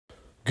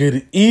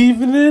Good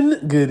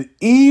evening, good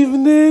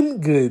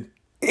evening, good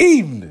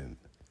evening,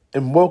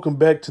 and welcome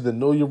back to the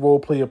Know Your Role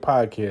Player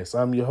podcast.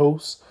 I'm your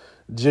host,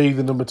 Jay,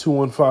 the number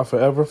 215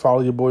 forever.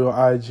 Follow your boy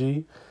on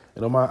IG,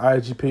 and on my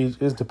IG page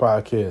is the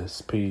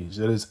podcast page.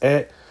 That is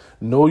at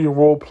Know Your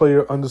Role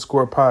Player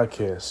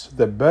 _podcast.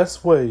 The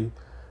best way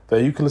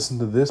that you can listen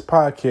to this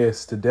podcast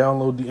is to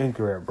download the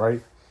Anchor app,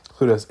 right?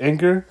 So that's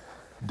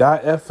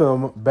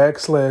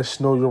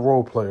anchor.fm/Know Your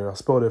Role Player. I'll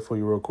spell that for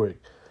you real quick.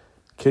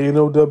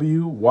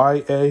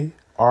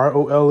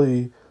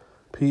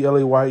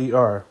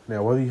 KNOWYAROLEPLAYER.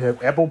 Now, whether you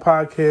have Apple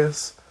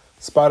Podcasts,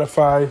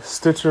 Spotify,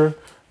 Stitcher,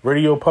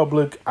 Radio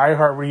Public,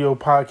 iHeartRadio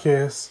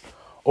Podcasts,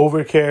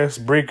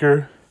 Overcast,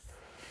 Breaker,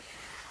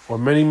 or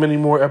many, many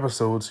more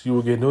episodes, you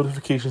will get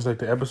notifications like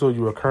the episode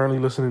you are currently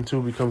listening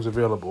to becomes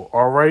available.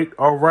 All right,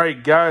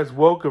 guys,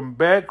 welcome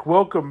back.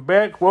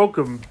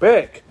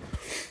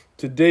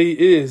 Today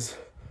is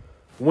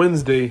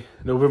Wednesday,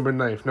 November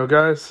 9th. Now,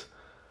 guys,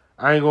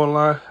 I ain't gonna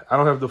lie, I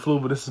don't have the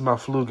flu, but this is my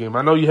flu game.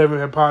 I know you haven't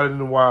had potted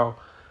in a while,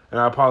 and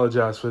I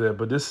apologize for that,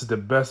 but this is the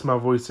best my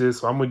voice is,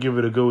 so I'm gonna give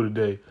it a go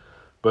today.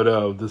 But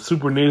the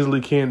super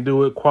nasally can't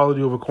do it,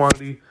 quality over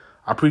quantity.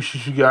 I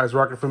appreciate you guys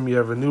rocking for me. I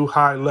have a new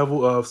high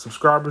level of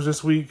subscribers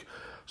this week,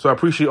 so I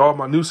appreciate all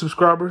my new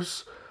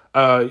subscribers.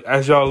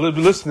 As y'all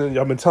been listening,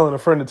 y'all been telling a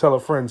friend to tell a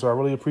friend, so I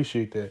really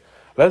appreciate that.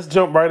 Let's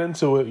jump right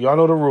into it. Y'all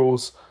know the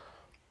rules.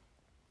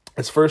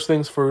 It's first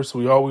things first.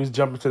 We always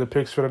jump into the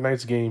picks for the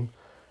night's game.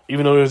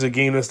 Even though there's a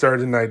game that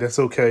started tonight, that's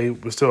okay.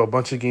 There's still a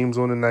bunch of games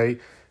on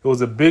tonight. It was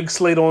a big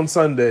slate on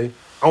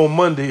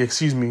Monday, as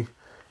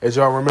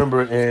y'all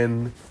remember.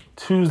 And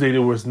Tuesday,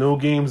 there was no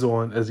games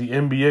on, as the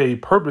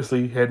NBA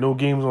purposely had no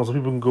games on so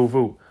people can go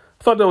vote.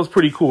 I thought that was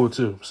pretty cool,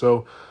 too.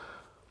 So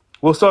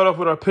we'll start off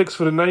with our picks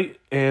for the night,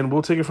 and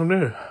we'll take it from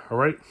there. All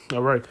right.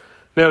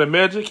 Now, the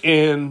Magic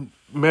and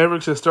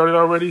Mavericks has started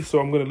already, so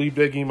I'm going to leave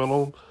that game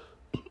alone.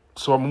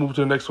 So I'm going to move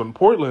to the next one.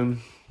 Portland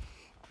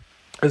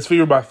is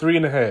favored by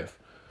 3.5.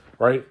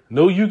 Right?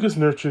 No Ugas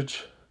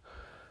Nurkic,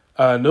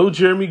 no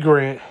Jeremy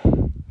Grant.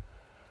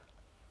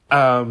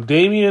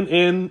 Damian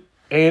and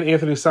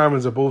Anthony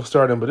Simons are both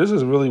starting, but this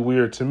is really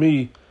weird to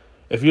me.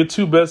 If your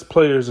two best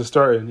players are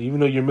starting, even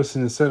though you're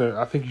missing the center,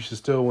 I think you should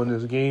still win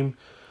this game.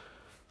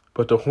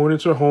 But the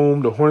Hornets are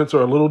home. The Hornets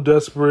are a little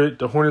desperate.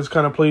 The Hornets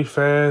kind of play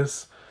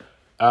fast.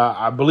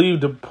 I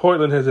believe the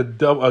Portland has a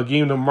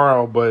game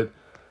tomorrow, but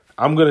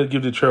I'm going to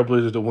give the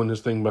Trailblazers to win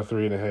this thing by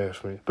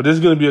 3.5, man. But this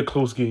is going to be a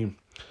close game.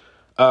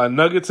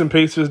 Nuggets and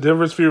Pacers,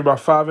 Denver's favored by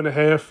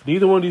 5.5.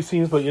 Neither one of these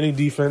teams play any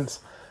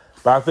defense,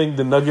 but I think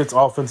the Nuggets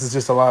offense is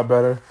just a lot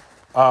better.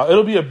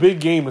 It'll be a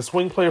big game. The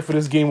swing player for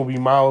this game will be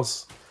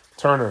Miles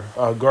Turner,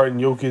 guarding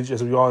Jokic.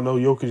 As we all know,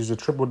 Jokic is a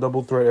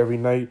triple-double threat every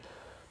night.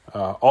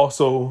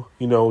 Also,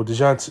 Jamal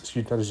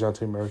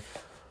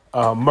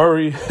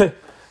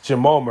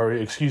Murray,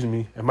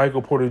 and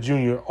Michael Porter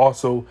Jr.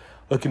 also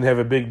looking to have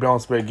a big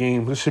bounce-back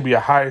game. This should be a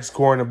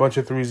high-scoring, a bunch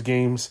of threes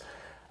games.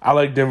 I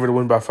like Denver to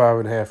win by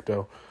 5.5,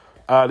 though.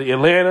 The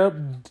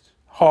Atlanta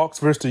Hawks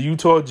versus the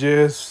Utah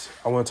Jazz.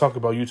 I want to talk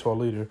about Utah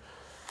later.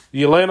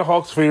 The Atlanta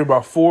Hawks favored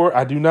by 4.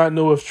 I do not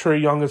know if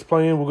Trae Young is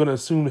playing. We're going to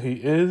assume that he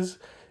is.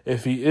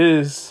 If he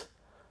is,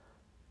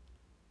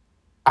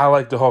 I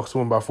like the Hawks to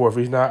win by 4. If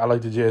he's not, I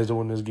like the Jazz to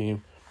win this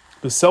game.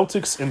 The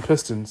Celtics and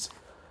Pistons.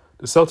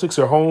 The Celtics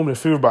are home. They're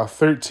favored by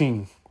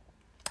 13.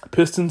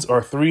 Pistons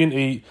are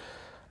 3-8.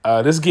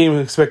 This game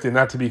is expected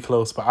not to be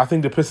close, but I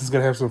think the Pistons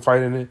going to have some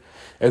fight in it.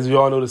 As we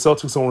all know, the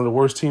Celtics are one of the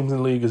worst teams in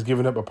the league, is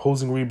giving up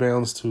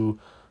rebounds to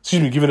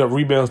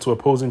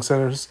opposing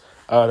centers.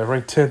 They're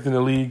ranked 10th in the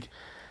league.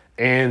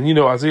 And,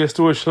 Isaiah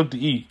Stewart should look to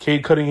eat.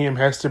 Cade Cunningham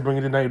has to bring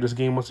it tonight if this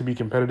game wants to be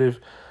competitive.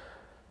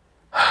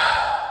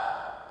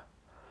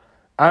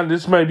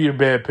 This might be a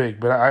bad pick,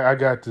 but I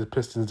got the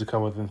Pistons to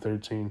come within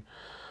 13.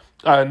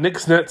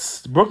 Knicks,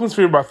 Nets. Brooklyn's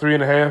favored by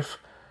 3.5.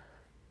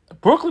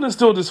 Brooklyn is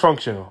still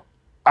dysfunctional.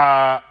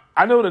 I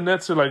know the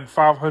Nets are like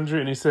 500,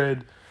 and he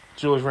said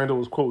Julius Randle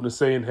was quoted as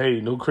saying,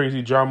 "Hey, no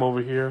crazy drama over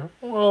here."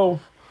 Well,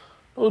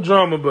 no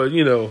drama, but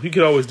he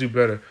could always do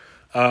better.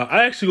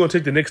 I actually gonna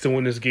take the Knicks to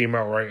win this game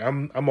outright.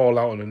 I'm all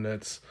out on the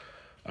Nets.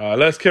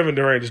 Unless Kevin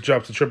Durant just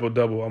drops a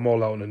triple-double, I'm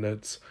all out on the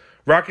Nets.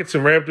 Rockets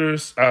and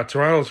Raptors.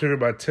 Toronto's favored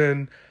by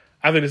 10.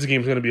 I think this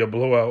game's gonna be a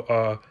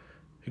blowout.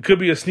 It could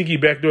be a sneaky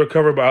backdoor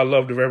cover, but I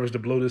love the Raptors to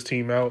blow this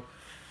team out.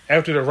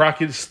 After the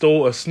Rockets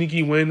stole a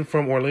sneaky win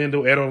from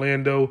Orlando at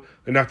Orlando,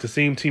 they're not the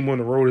same team on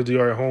the road as they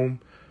are at home.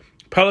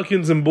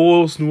 Pelicans and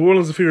Bulls. New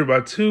Orleans are favored by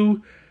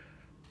 2.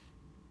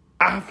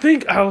 I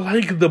think I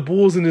like the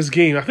Bulls in this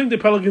game. I think the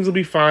Pelicans will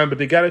be fine, but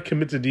they got to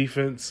commit to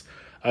defense.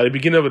 They've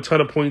been getting up a ton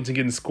of points and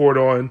getting scored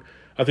on.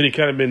 I think they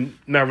kind of been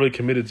not really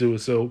committed to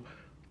it.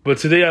 But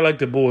today I like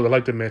the Bulls. I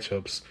like the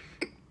matchups.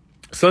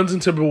 Suns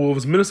and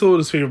Timberwolves.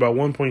 Minnesota is favored by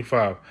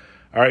 1.5.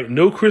 All right,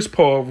 no Chris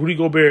Paul. Rudy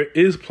Gobert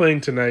is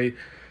playing tonight.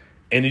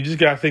 And you just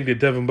got to think that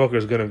Devin Booker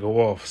is going to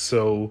go off.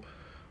 So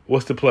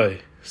what's the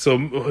play? So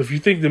if you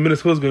think that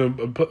Minnesota's going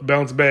to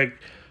bounce back,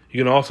 you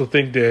can also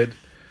think that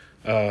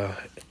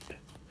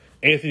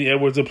Anthony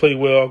Edwards will play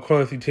well.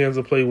 Karl-Anthony Towns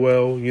will play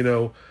well.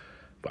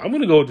 But I'm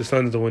going to go with the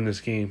Suns to win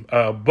this game.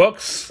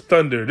 Bucks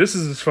Thunder. This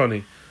is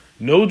funny.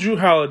 No Drew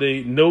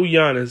Holiday, no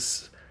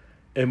Giannis,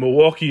 and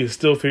Milwaukee is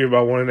still favored by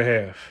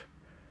 1.5.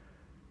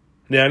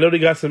 Now, I know they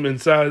got some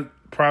inside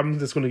problems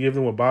that's going to give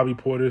them with Bobby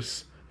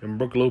Portis and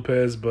Brook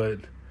Lopez, but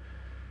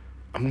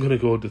I'm going to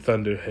go with the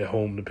Thunder at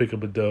home to pick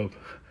up a dub.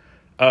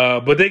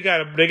 But they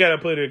gotta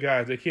play their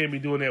guys. They can't be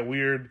doing that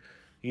weird,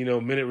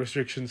 minute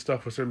restriction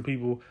stuff for certain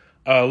people.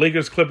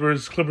 Lakers,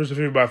 Clippers. Clippers are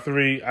favored by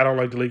 3. I don't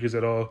like the Lakers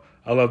at all.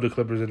 I love the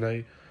Clippers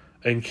tonight.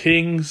 And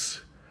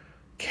Kings,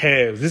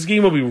 Cavs. This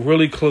game will be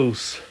really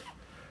close.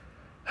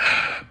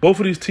 Both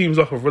of these teams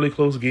off a really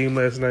close game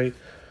last night.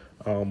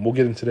 We'll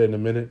get into that in a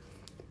minute.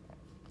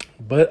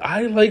 But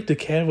I like the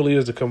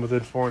Cavaliers to come within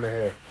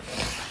 4.5.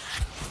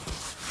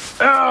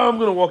 I'm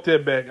going to walk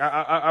that back.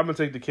 I'm going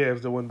to take the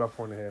Cavs to win by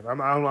 4.5.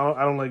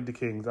 I don't like the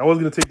Kings. I was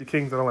going to take the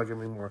Kings. I don't like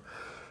them anymore.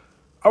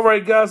 All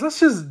right, guys, let's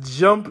just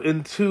jump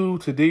into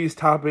today's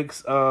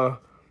topics. We're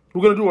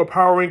going to do our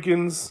power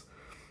rankings.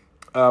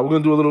 We're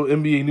going to do a little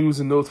NBA news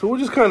and notes. But we'll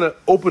just kind of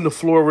open the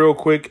floor real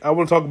quick. I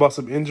want to talk about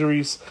some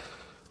injuries.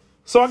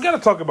 So I got to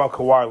talk about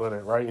Kawhi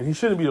Leonard, right? And he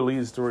shouldn't be the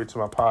lead story to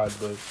my pod,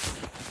 but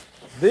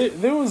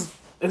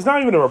it's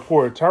not even a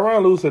report.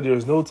 Tyronn Lue said there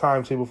is no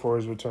timetable for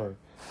his return.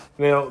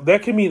 Now,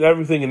 that can mean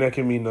everything and that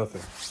can mean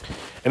nothing.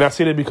 And I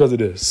say that because of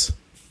this.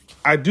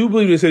 I do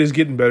believe they said he's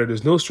getting better.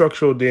 There's no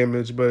structural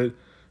damage, but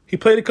he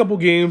played a couple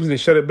games and they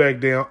shut it back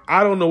down.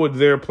 I don't know what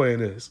their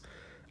plan is.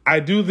 I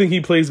do think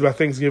he plays by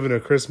Thanksgiving or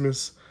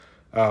Christmas.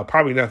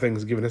 Probably not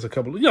Thanksgiving. That's a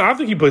couple. I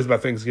think he plays by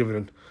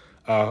Thanksgiving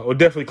or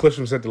definitely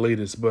Christmas at the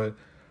latest. But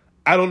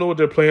I don't know what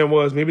their plan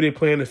was. Maybe they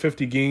planned the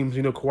 50 games.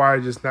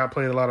 Kawhi just not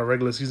playing a lot of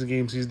regular season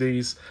games these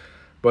days.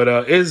 But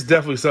it's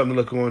definitely something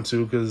to look on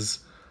to because,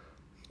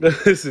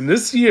 listen,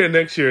 this year and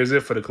next year is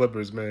it for the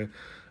Clippers, man.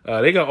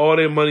 They got all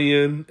their money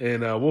in,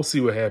 and we'll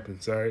see what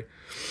happens, all right?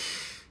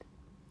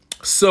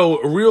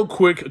 So, real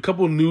quick, a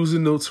couple news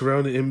and notes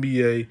around the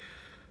NBA.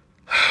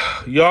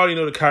 You already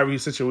know the Kyrie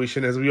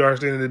situation. As we are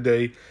standing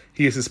today,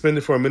 he is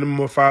suspended for a minimum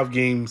of 5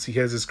 games. He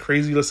has this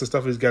crazy list of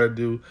stuff he's got to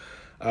do.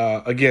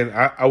 Again,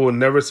 I will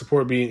never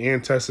support being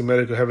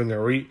anti-Semitic or having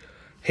a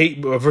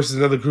hate versus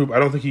another group. I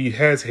don't think he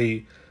has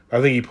hate. I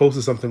think he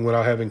posted something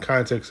without having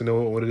context to know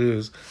what it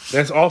is.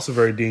 That's also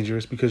very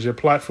dangerous because your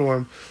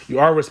platform, you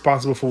are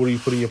responsible for what you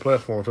put in your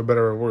platform, for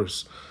better or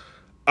worse.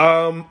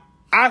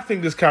 I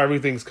think this Kyrie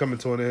thing's coming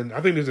to an end.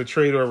 I think there's a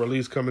trade or a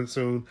release coming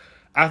soon.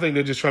 I think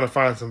they're just trying to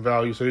find some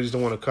value, so they just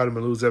don't want to cut him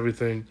and lose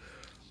everything.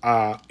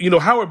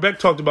 Howard Beck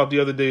talked about the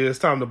other day, it's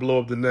time to blow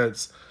up the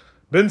Nets.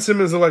 Ben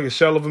Simmons look like a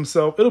shell of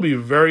himself. It'll be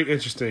very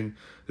interesting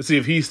to see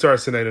if he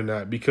starts tonight or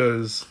not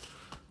because,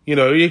 he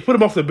put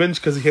him off the bench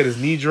because he had his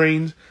knee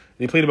drained.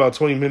 He played about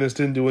 20 minutes,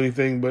 didn't do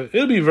anything. But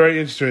it'll be very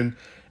interesting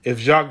if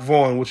Jacques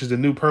Vaughn, which is the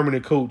new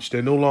permanent coach,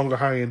 they're no longer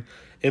hiring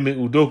Emmett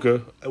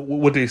Udoka,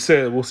 what they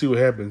said, we'll see what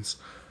happens.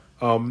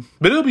 But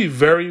it'll be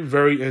very,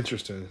 very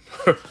interesting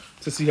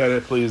to see how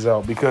that plays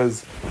out.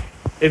 Because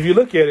if you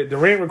look at it,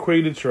 Durant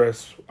recreated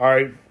trust. All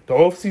right, the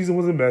offseason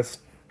was a mess.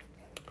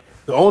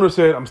 The owner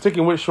said, I'm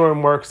sticking with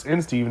Sean Marks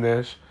and Steve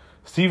Nash.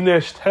 Steve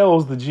Nash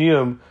tells the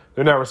GM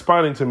they're not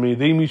responding to me.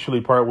 They mutually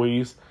part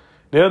ways.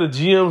 Now the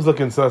GM's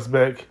looking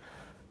suspect.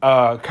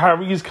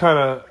 Kyrie's kind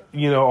of,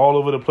 all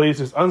over the place.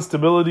 There's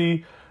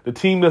instability. The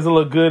team doesn't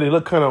look good. They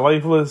look kind of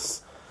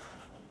lifeless.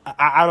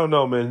 I don't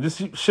know, man.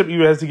 This ship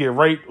either has to get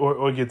right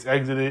or gets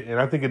exited, and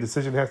I think a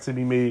decision has to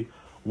be made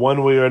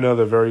one way or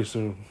another very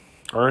soon.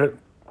 All right?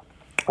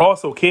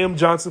 Also, Cam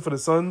Johnson for the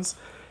Suns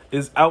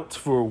is out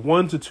for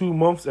 1 to 2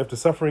 months after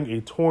suffering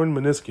a torn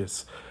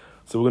meniscus.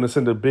 So we're going to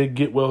send a big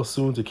get well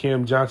soon to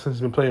Cam Johnson.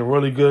 He's been playing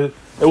really good.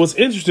 It was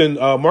interesting.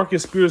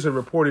 Marcus Spears had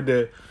reported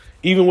that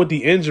even with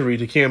the injury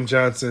to Cam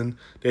Johnson,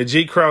 that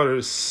Jay Crowder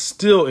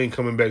still ain't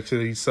coming back to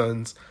these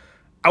Suns.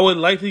 I would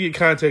like to get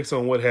context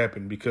on what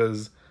happened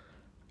because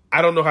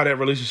I don't know how that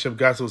relationship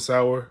got so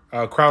sour.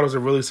 Crowder's a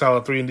really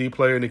solid 3-and-D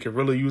player, and they could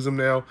really use him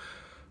now.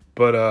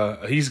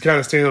 But he's kind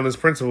of staying on his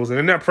principles, and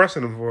they're not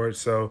pressing him for it.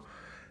 So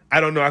I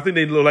don't know. I think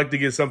they'd like to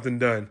get something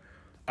done.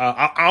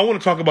 I want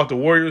to talk about the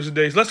Warriors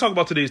today. So let's talk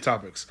about today's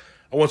topics.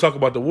 I want to talk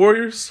about the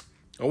Warriors.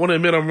 I want to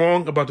admit I'm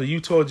wrong about the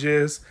Utah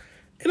Jazz.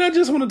 And I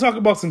just want to talk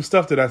about some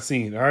stuff that I've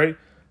seen, all right?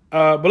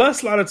 But let's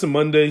slide it to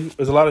Monday.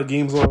 There's a lot of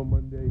games on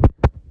Monday.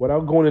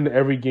 Without going into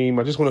every game,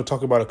 I just want to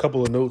talk about a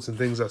couple of notes and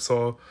things I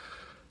saw.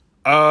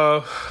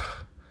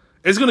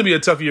 It's going to be a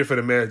tough year for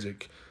the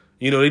Magic.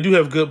 They do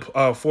have good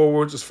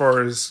forwards as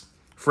far as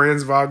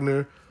Franz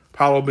Wagner,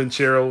 Paolo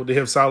Banchero. They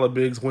have solid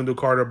bigs, Wendell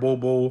Carter,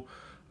 Bobo.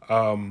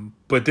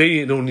 But they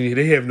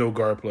have no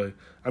guard play.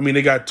 I mean,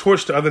 they got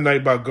torched the other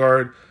night by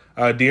guard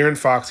De'Aaron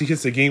Fox. He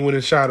hits a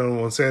game-winning shot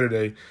on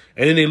Saturday.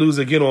 And then they lose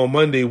again on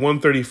Monday,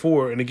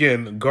 134. And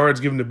again, guards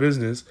give them the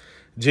business.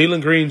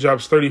 Jalen Green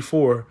drops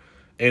 34.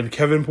 And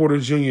Kevin Porter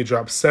Jr.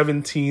 drops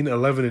 17,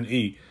 11, and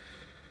 8.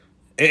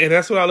 And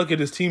that's what I look at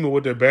this team and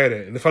what they're bad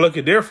at. And if I look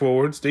at their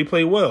forwards, they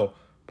play well.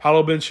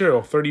 Paolo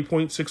Banchero,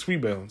 30.6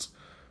 rebounds,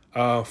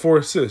 4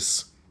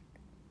 assists.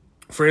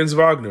 Franz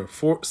Wagner,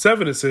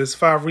 7 assists,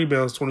 5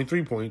 rebounds,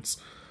 23 points.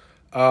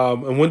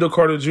 And Wendell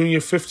Carter Jr.,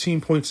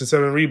 15 points and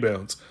 7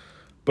 rebounds.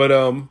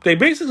 But they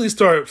basically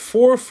start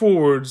 4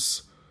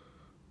 forwards,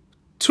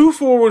 2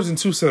 forwards, and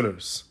 2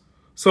 centers.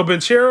 So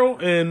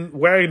Banchero and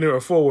Wagner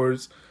are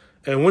forwards,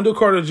 and Wendell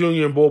Carter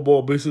Jr. and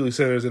Bol basically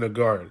centers and a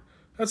guard.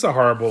 That's a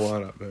horrible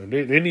lineup, man.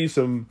 They need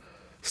some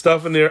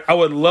stuff in there. I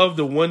would love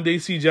to one day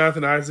see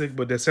Jonathan Isaac,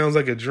 but that sounds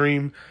like a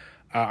dream.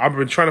 I've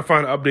been trying to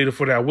find an update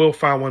for that. I will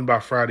find one by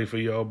Friday for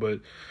y'all,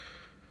 but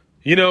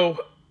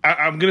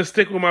I'm going to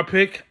stick with my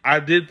pick. I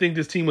did think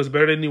this team was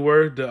better than they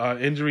were. The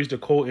injuries to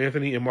Cole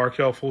Anthony and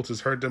Markelle Fultz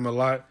has hurt them a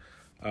lot.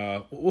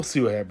 We'll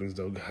see what happens,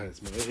 though,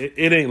 guys. Man,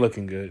 it ain't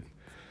looking good.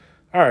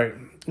 All right,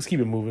 let's keep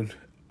it moving.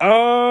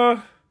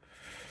 What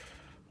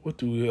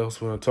do we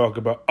else want to talk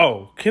about?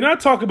 Oh, can I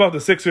talk about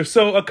the Sixers?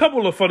 So a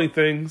couple of funny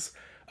things.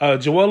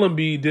 Joel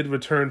Embiid did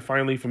return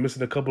finally from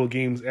missing a couple of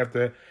games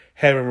after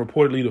having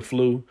reportedly the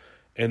flu.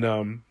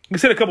 And he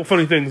said a couple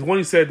funny things. One,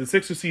 he said the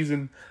Sixers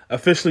season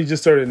officially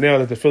just started now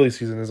that the Phillies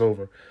season is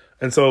over.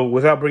 And so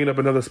without bringing up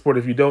another sport,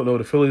 if you don't know,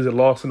 the Phillies had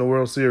lost in the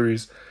World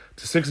Series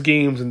to 6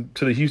 games and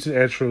to the Houston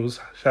Astros.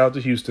 Shout out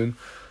to Houston.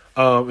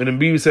 And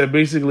Embiid said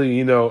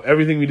basically,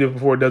 everything we did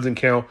before doesn't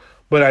count.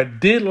 But I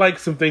did like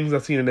some things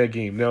I've seen in that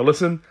game. Now,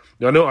 listen,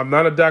 y'all know I'm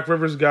not a Doc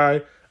Rivers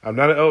guy. I'm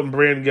not an Elton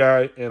Brand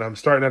guy. And I'm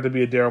starting not to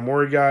be a Daryl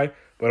Morey guy.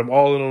 But I'm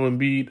all in on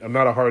Embiid. I'm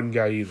not a Harden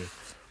guy either.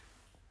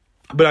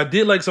 But I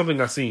did like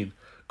something I seen.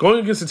 Going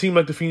against a team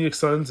like the Phoenix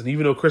Suns, and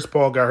even though Chris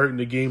Paul got hurt in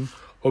the game,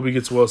 hope he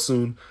gets well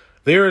soon,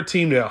 they're a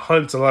team that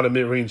hunts a lot of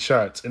mid-range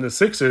shots. And the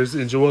Sixers,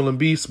 and Joel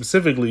Embiid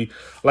specifically,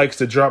 likes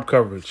to drop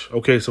coverage.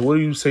 Okay, so what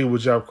do you say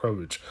with drop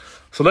coverage?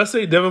 So let's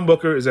say Devin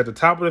Booker is at the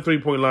top of the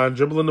three-point line,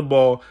 dribbling the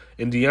ball,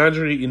 and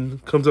DeAndre Ayton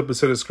comes up and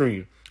set a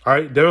screen. All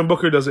right, Devin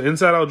Booker does an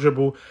inside-out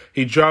dribble.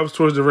 He drives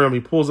towards the rim. He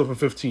pulls up for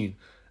 15.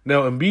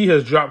 Now, Embiid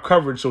has dropped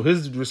coverage, so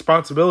his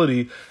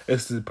responsibility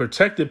is to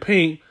protect the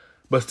paint,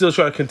 but still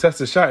try to contest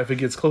the shot if it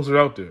gets closer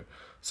out there.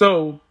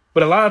 So,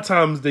 but a lot of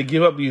times they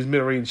give up these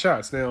mid-range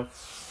shots. Now,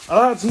 a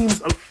lot of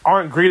teams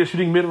aren't great at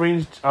shooting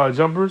mid-range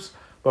jumpers,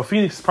 but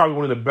Phoenix is probably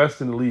one of the best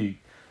in the league.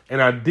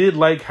 And I did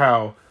like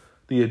how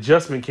the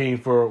adjustment came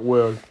for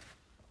where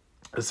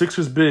the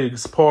Sixers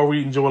bigs, Paul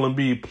Reed and Joel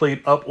Embiid,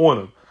 played up on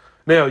them.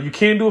 Now, you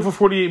can't do it for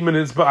 48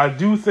 minutes, but I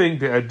do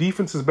think that a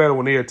defense is better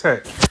when they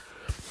attack.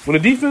 When a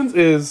defense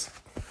is,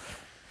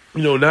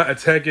 not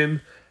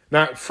attacking,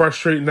 not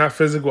frustrating, not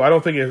physical, I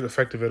don't think it's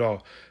effective at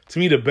all. To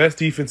me, the best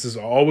defenses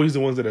are always the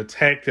ones that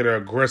attack, that are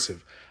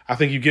aggressive. I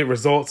think you get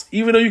results.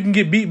 Even though you can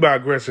get beat by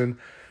aggression,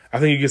 I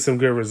think you get some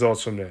good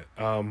results from that.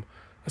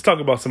 Let's talk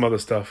about some other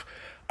stuff.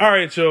 All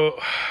right, y'all.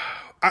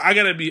 I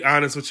got to be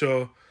honest with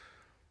y'all.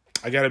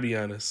 I got to be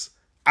honest.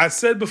 I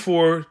said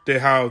before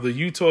that how the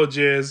Utah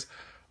Jazz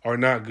are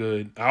not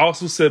good. I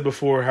also said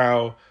before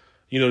how,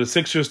 the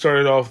Sixers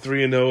started off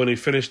 3-0 and they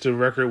finished the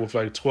record with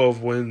like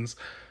 12 wins.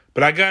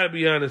 But I got to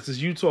be honest, this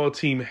Utah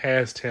team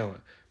has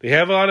talent. They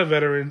have a lot of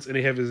veterans, and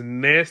they have this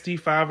nasty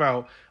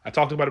 5-out. I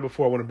talked about it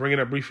before. I want to bring it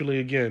up briefly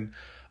again.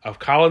 Of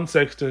Colin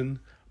Sexton,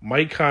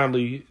 Mike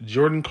Conley,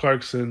 Jordan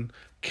Clarkson,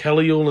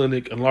 Kelly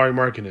Olynyk, and Larry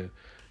Markkinen.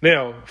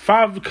 Now,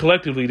 5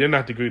 collectively, they're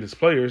not the greatest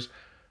players.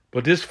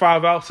 But this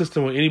 5-out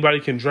system where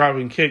anybody can drive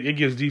and kick, it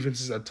gives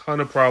defenses a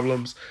ton of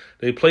problems.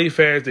 They play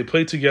fast. They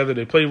play together.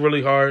 They play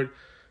really hard.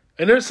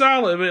 And they're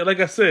solid, man. Like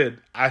I said,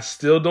 I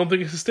still don't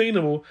think it's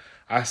sustainable.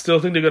 I still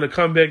think they're going to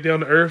come back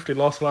down to earth.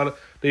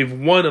 They've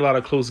won a lot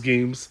of close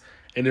games,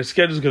 and their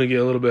schedule's going to get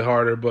a little bit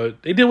harder,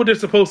 but they did what they're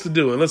supposed to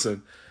do. And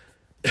listen,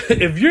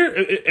 if you're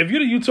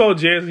the Utah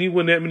Jazz and you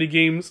win that many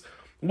games,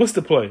 what's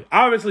the play?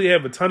 Obviously, you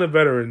have a ton of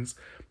veterans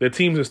that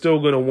teams are still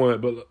going to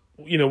want, but,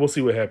 we'll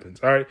see what happens.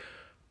 All right.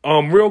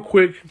 Real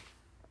quick,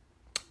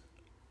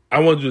 I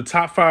want to do the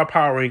top 5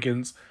 power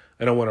rankings,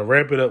 and I want to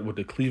wrap it up with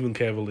the Cleveland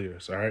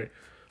Cavaliers. All right.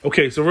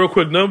 Okay. So real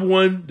quick, number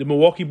 1, the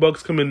Milwaukee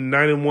Bucks come in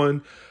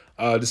 9-1.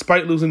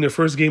 Despite losing their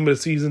first game of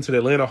the season to the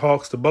Atlanta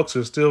Hawks, the Bucks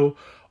are still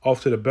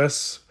off to the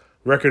best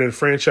record in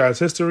franchise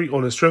history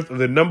on the strength of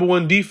their number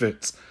 1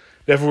 defense.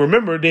 Now, if you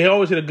remember, they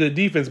always had a good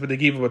defense, but they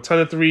gave up a ton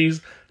of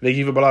threes. They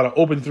gave up a lot of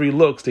open 3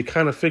 looks. They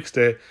kind of fixed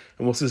that,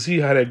 and we'll see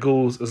how that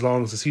goes as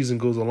long as the season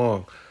goes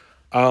along.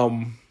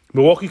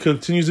 Milwaukee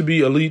continues to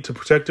be elite to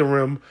protect the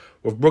rim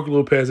with Brook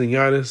Lopez and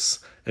Giannis,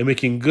 and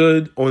making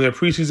good on their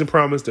preseason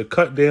promise to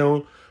cut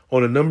down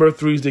on the number of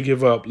threes they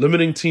give up,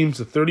 limiting teams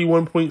to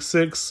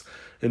 31.6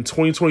 in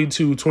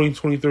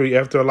 2022-2023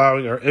 after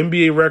allowing our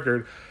NBA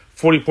record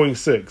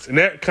 40.6. And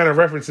that kind of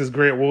references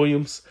Grant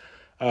Williams.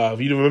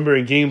 If you remember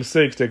in Game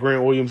 6 that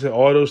Grant Williams hit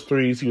all those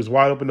threes, he was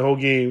wide open the whole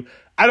game.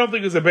 I don't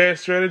think it's a bad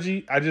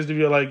strategy. I just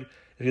feel like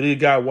if you leave a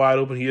guy wide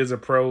open, he is a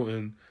pro.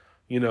 And,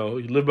 you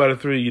live by the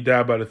 3, you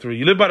die by the 3.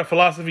 You live by the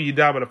philosophy, you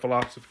die by the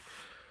philosophy.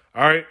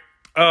 All right.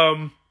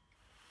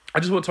 I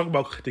just want to talk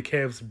about the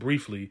Cavs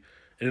briefly,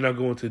 and then I'll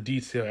go into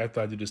detail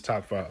after I do this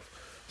top 5.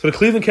 So the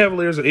Cleveland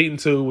Cavaliers are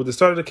 8-2. With the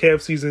start of the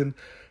Cavs season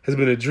has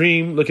been a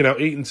dream, looking out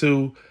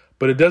 8-2.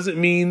 But it doesn't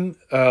mean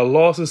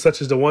losses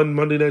such as the one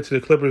Monday night to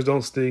the Clippers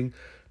don't sting.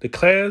 The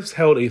Cavs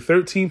held a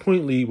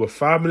 13-point lead with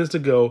 5 minutes to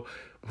go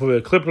before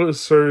the Clippers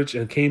surged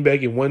and came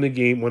back and won the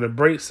game. On the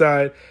bright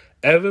side,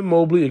 Evan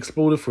Mobley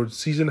exploded for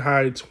season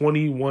high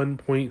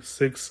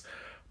 21.6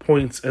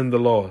 points in the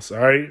loss. All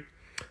right.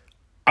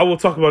 I will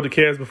talk about the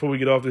Cavs before we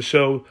get off the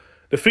show.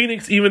 The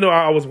Phoenix, even though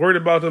I was worried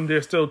about them,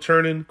 they're still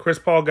churning. Chris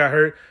Paul got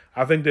hurt.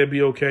 I think they'd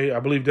be okay. I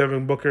believe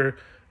Devin Booker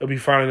will be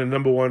fine in the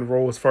number one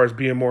role as far as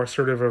being more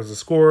assertive as a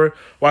scorer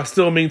while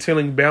still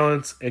maintaining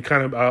balance and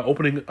kind of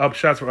opening up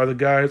shots for other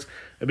guys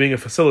and being a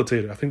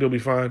facilitator. I think they'll be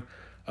fine.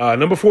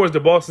 Number 4 is the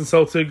Boston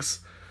Celtics.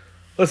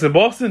 Listen,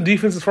 Boston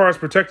defense as far as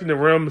protecting the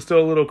rim is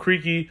still a little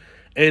creaky,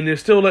 and they're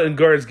still letting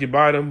guards get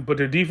by them, but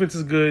their defense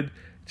is good.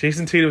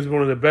 Jason Tatum is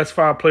one of the best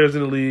 5 players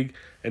in the league,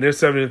 and they're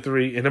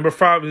 7-3. And number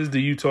 5 is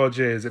the Utah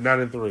Jazz at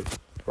 9-3.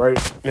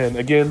 Right? And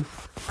again,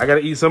 I got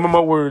to eat some of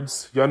my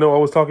words. Y'all know I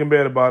was talking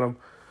bad about them.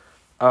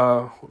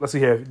 Let's see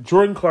here.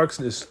 Jordan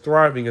Clarkson is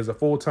thriving as a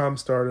full-time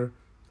starter,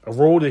 a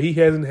role that he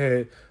hasn't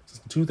had since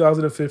the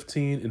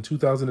 2015 and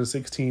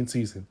 2016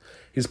 season.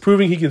 He's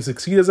proving he can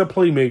succeed as a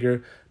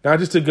playmaker, not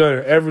just a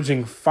gunner,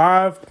 averaging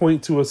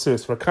 5.2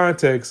 assists. For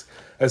context,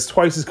 that's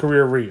twice his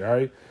career rate, all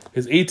right?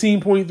 His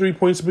 18.3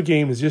 points per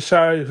game is just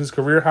shy of his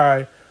career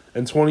high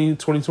in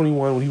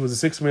 2021 when he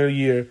was the 6th man of the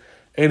year,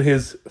 and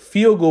his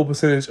field goal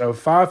percentage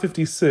of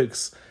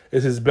 .556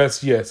 is his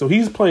best yet. So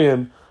he's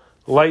playing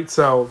lights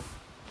out.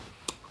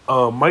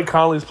 Mike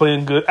Conley's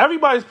playing good.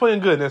 Everybody's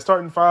playing good in that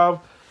starting 5.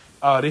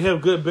 They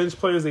have good bench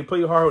players. They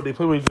play hard. They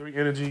play with great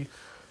energy.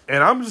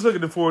 And I'm just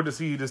looking forward to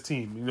see this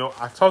team. You know,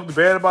 I talked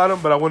bad about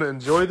them, but I want to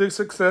enjoy their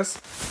success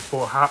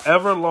for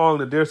however long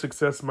that their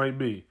success might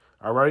be.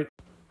 All right?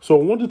 So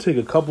I want to take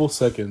a couple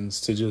seconds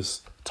to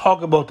just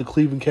talk about the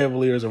Cleveland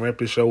Cavaliers and wrap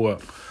this show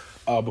up.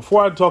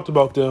 Before I talked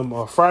about them,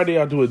 on Friday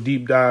I'll do a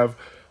deep dive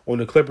on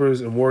the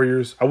Clippers and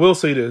Warriors. I will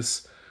say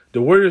this.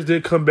 The Warriors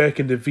did come back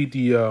and defeat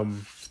the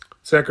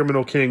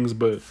Sacramento Kings,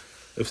 but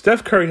if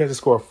Steph Curry has to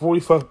score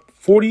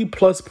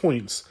 40-plus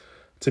points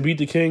to beat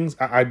the Kings,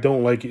 I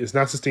don't like it. It's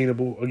not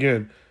sustainable.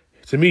 Again,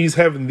 to me, he's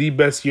having the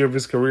best year of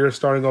his career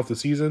starting off the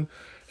season.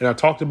 And I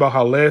talked about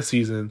how last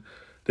season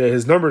that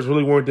his numbers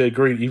really weren't that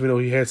great, even though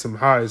he had some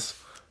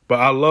highs. But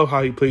I love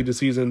how he played this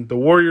season. The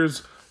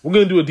Warriors, we're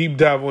going to do a deep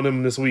dive on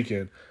them this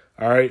weekend.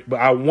 All right.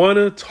 But I want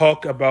to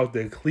talk about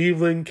the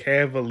Cleveland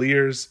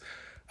Cavaliers.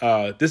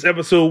 This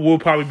episode will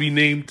probably be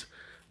named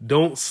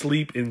Don't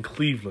Sleep in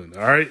Cleveland.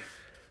 All right.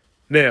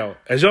 Now,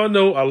 as y'all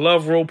know, I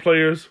love role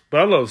players,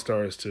 but I love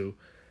stars too.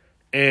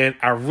 And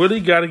I really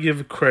got to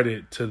give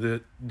credit to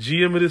the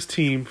GM of this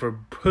team for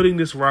putting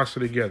this roster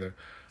together.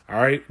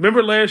 All right.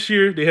 Remember last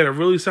year, they had a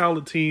really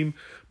solid team,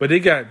 but they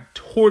got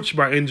torched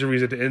by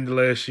injuries at the end of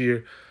last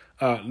year.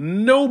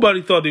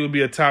 Nobody thought they would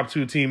be a top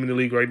 2 team in the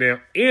league right now.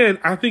 And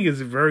I think it's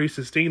very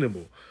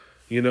sustainable.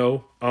 You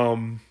know,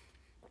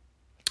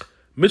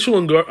 Mitchell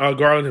and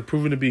Garland have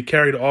proven to be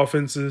carried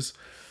offenses.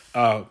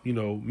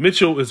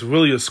 Mitchell is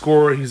really a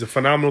scorer. He's a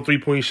phenomenal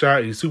 3-point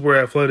shot. He's super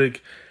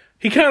athletic.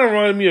 He kind of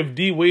reminded me of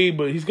D Wade,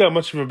 but he's got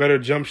much of a better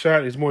jump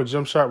shot. He's more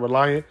jump shot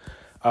reliant.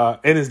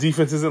 And his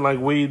defense isn't like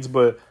Wade's,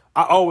 but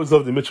I always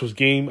loved Mitchell's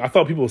game. I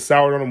thought people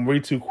soured on him way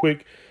too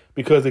quick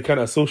because they kind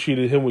of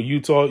associated him with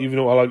Utah, even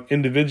though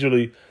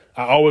individually,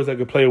 I always like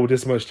a player with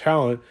this much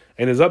talent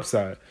and his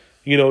upside.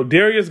 You know,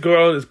 Darius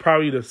Garland is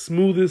probably the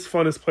smoothest,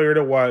 funnest player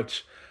to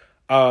watch.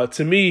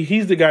 To me,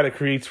 he's the guy that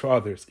creates for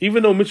others.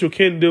 Even though Mitchell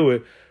can do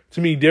it, to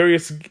me,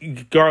 Darius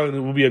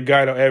Garland will be a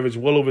guy that'll average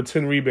well over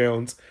 10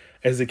 rebounds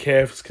as the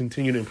Cavs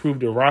continue to improve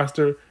their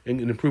roster and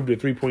improve their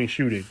 3-point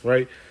shooting,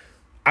 right?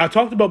 I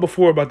talked about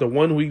before about the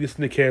one weakness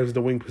in the Cavs is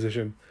the wing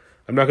position.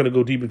 I'm not going to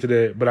go deep into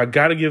that, but I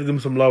got to give them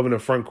some love in the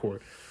front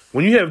court.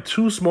 When you have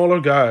 2 smaller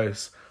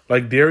guys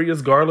like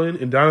Darius Garland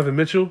and Donovan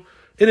Mitchell,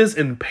 it is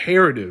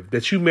imperative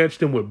that you match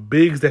them with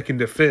bigs that can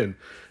defend.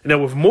 And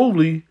then with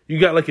Mobley, you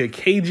got like a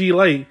KG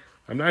Light.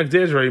 I'm not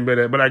exaggerating by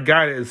that, but a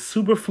guy that is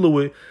super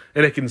fluid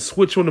and that can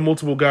switch on to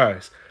multiple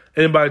guys.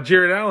 And by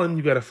Jared Allen,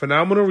 you got a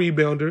phenomenal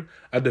rebounder,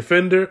 a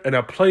defender, and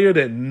a player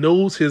that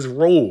knows his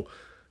role.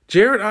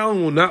 Jared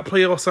Allen will not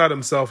play outside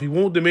himself. He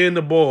won't demand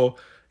the ball,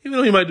 even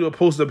though he might do a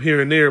post-up here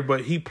and there,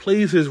 but he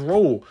plays his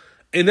role.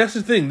 And that's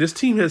the thing. This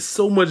team has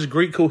so much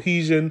great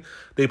cohesion.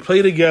 They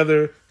play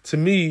together. To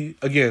me,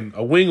 again,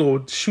 a wing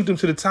will shoot them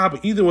to the top.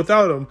 But even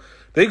without them,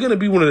 they're going to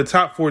be one of the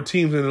top 4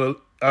 teams in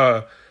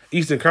the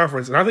Eastern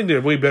Conference. And I think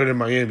they're way better than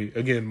Miami.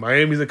 Again,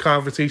 Miami's a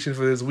conversation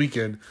for this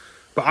weekend.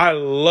 But I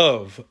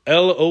love,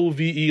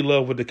 L-O-V-E,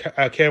 love what the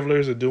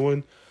Cavaliers are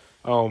doing.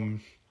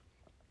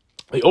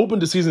 They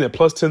opened the season at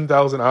plus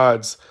 10,000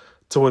 odds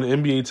to win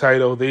an NBA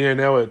title. They are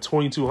now at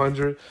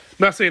 2,200.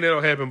 Not saying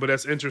that'll happen, but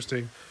that's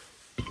interesting.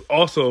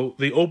 Also,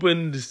 they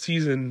opened the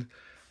season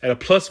at a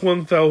plus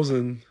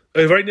 1,000.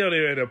 Right now,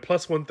 they're at a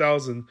plus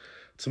 1,000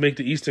 to make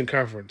the Eastern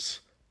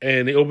Conference.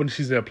 And they opened the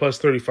season at plus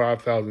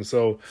 35,000.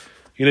 So,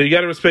 you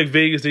got to respect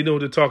Vegas. They know what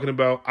they're talking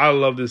about. I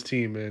love this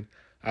team, man.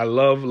 I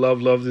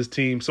love this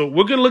team. So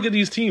we're going to look at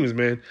these teams,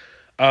 man.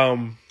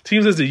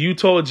 Teams as the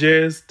Utah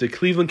Jazz, the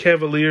Cleveland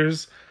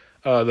Cavaliers,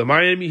 the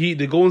Miami Heat,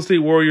 the Golden State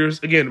Warriors.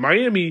 Again,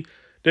 Miami,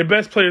 their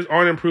best players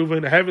aren't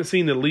improving. I haven't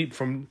seen the leap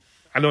from,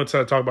 I know it's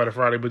time to talk about it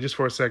Friday, but just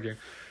for a second.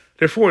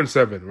 They're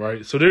 4-7,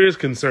 right? So there is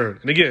concern.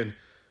 And again,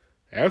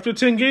 After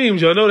 10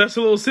 games, y'all know that's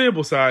a little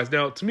sample size.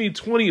 Now, to me,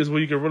 20 is where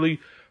you can really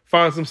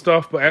find some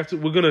stuff, but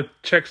we're going to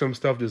check some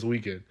stuff this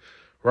weekend,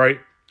 right?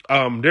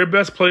 Their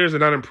best players are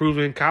not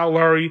improving. Kyle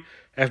Lowry,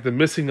 after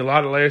missing a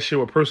lot of last year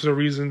with personal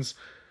reasons,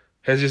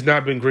 has just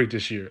not been great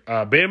this year.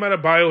 Bam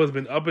Adebayo has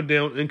been up and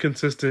down,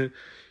 inconsistent.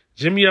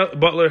 Jimmy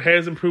Butler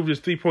has improved his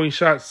three-point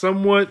shot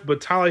somewhat,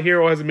 but Tyler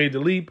Hero hasn't made the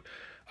leap.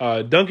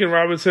 Duncan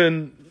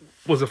Robinson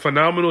was a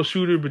phenomenal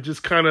shooter, but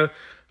just kind of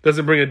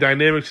doesn't bring a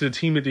dynamic to the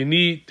team that they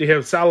need. They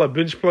have solid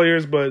bench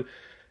players, but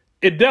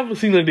it definitely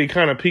seemed like they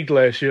kind of peaked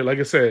last year. Like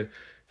I said,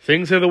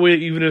 things have the way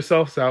to even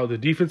themselves out. The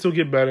defense will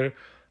get better.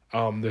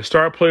 Their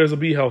star players will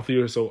be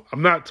healthier, so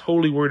I'm not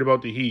totally worried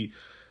about the Heat,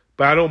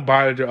 but I don't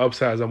buy that they're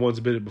upside as I once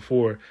bid it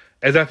before,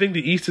 as I think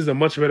the East is a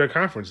much better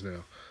conference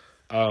now.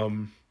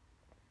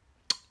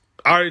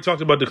 I already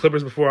talked about the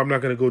Clippers before. I'm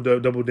not going to go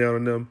double down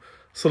on them.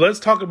 So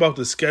let's talk about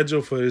the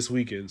schedule for this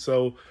weekend.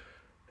 So,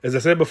 as I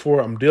said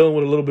before, I'm dealing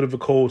with a little bit of a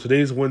cold.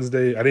 Today's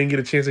Wednesday. I didn't get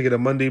a chance to get a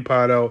Monday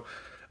pod out.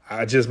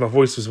 My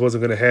voice just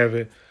wasn't going to have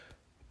it.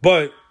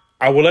 But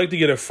I would like to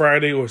get a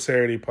Friday or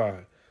Saturday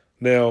pod.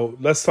 Now,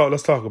 let's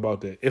talk about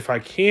that. If my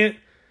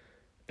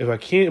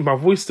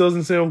voice still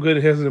doesn't sound good,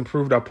 it hasn't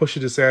improved, I'll push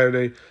it to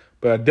Saturday.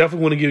 But I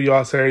definitely want to give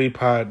y'all a Saturday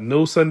pod.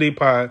 No Sunday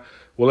pod.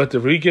 We'll let the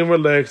weekend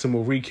relax and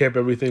we'll recap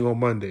everything on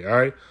Monday, all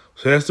right?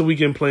 So that's the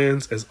weekend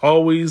plans. As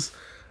always,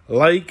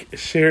 like,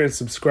 share, and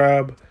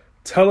subscribe.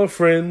 Tell a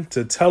friend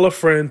to tell a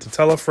friend to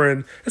tell a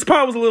friend. This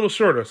pod was a little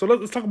shorter, so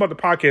let's talk about the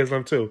podcast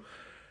now too.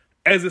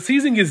 As the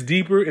season gets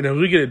deeper and as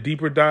we get a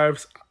deeper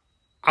dives,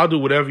 I'll do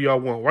whatever y'all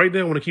want. Right now,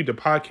 I want to keep the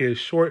podcast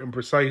short and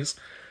precise.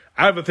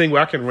 I have a thing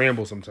where I can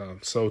ramble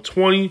sometimes. So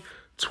 20,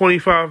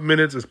 25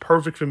 minutes is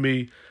perfect for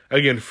me.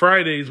 Again,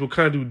 Fridays, we'll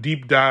kind of do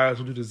deep dives.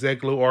 We'll do the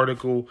Zach Lowe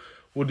article.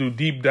 We'll do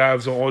deep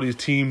dives on all these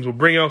teams. We'll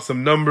bring out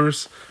some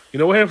numbers.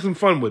 We'll have some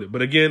fun with it.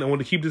 But again, I want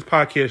to keep this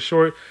podcast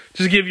short.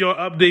 Just give you an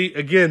update.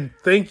 Again,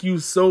 thank you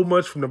so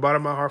much from the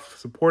bottom of my heart for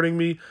supporting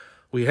me.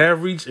 We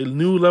have reached a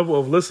new level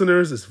of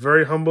listeners. It's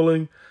very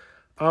humbling.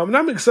 And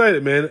I'm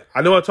excited, man.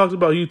 I know I talked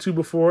about YouTube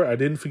before. I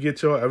didn't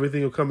forget y'all.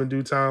 Everything will come in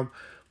due time.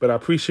 But I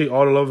appreciate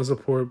all the love and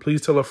support.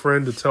 Please tell a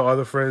friend to tell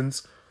other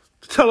friends.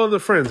 To tell other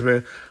friends,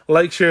 man.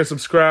 Like, share, and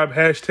subscribe.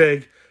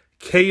 Hashtag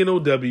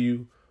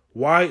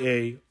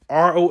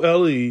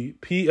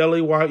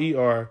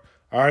KNOWYAROLEPLAYER.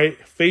 All right.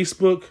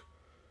 Facebook,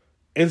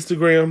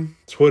 Instagram,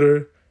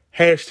 Twitter.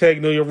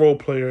 Hashtag Know Your Role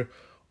Player.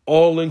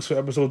 All links for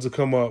episodes to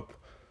come up.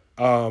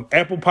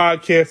 Apple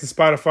Podcasts and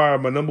Spotify are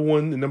my number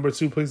 1 and number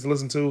 2 places to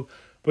listen to.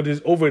 But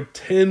there's over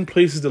 10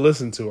 places to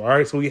listen to. All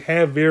right. So we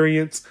have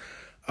variants.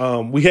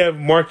 We have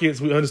markets.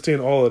 We understand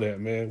all of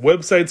that, man.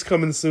 Websites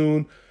coming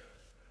soon.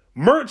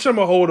 Merch, I'm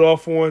going to hold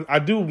off on. I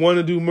do want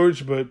to do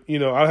merch, but,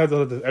 I'll have to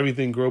let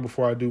everything grow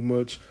before I do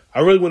much. I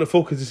really want to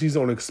focus this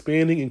season on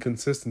expanding and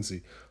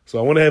consistency. So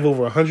I want to have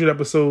over 100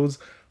 episodes.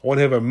 I want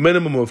to have a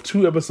minimum of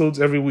 2 episodes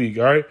every week,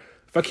 all right?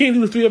 If I can't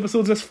do the 3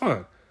 episodes, that's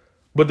fine.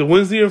 But the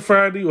Wednesday and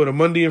Friday or the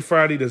Monday and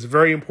Friday, that's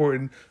very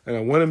important. And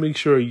I want to make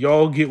sure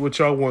y'all get what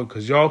y'all want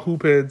because y'all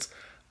hoop heads,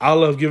 I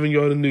love giving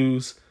y'all the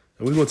news.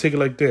 And we're going to take it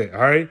like that,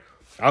 all right?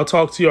 I'll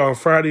talk to y'all on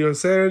Friday or on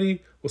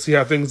Saturday. We'll see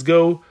how things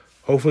go.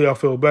 Hopefully y'all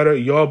feel better.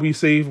 Y'all be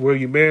safe. Wear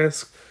your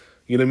mask.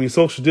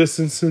 Social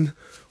distancing.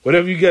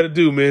 Whatever you got to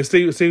do, man.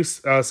 Stay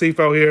safe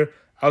out here.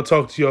 I'll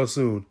talk to y'all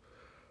soon.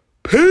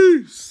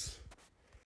 Peace.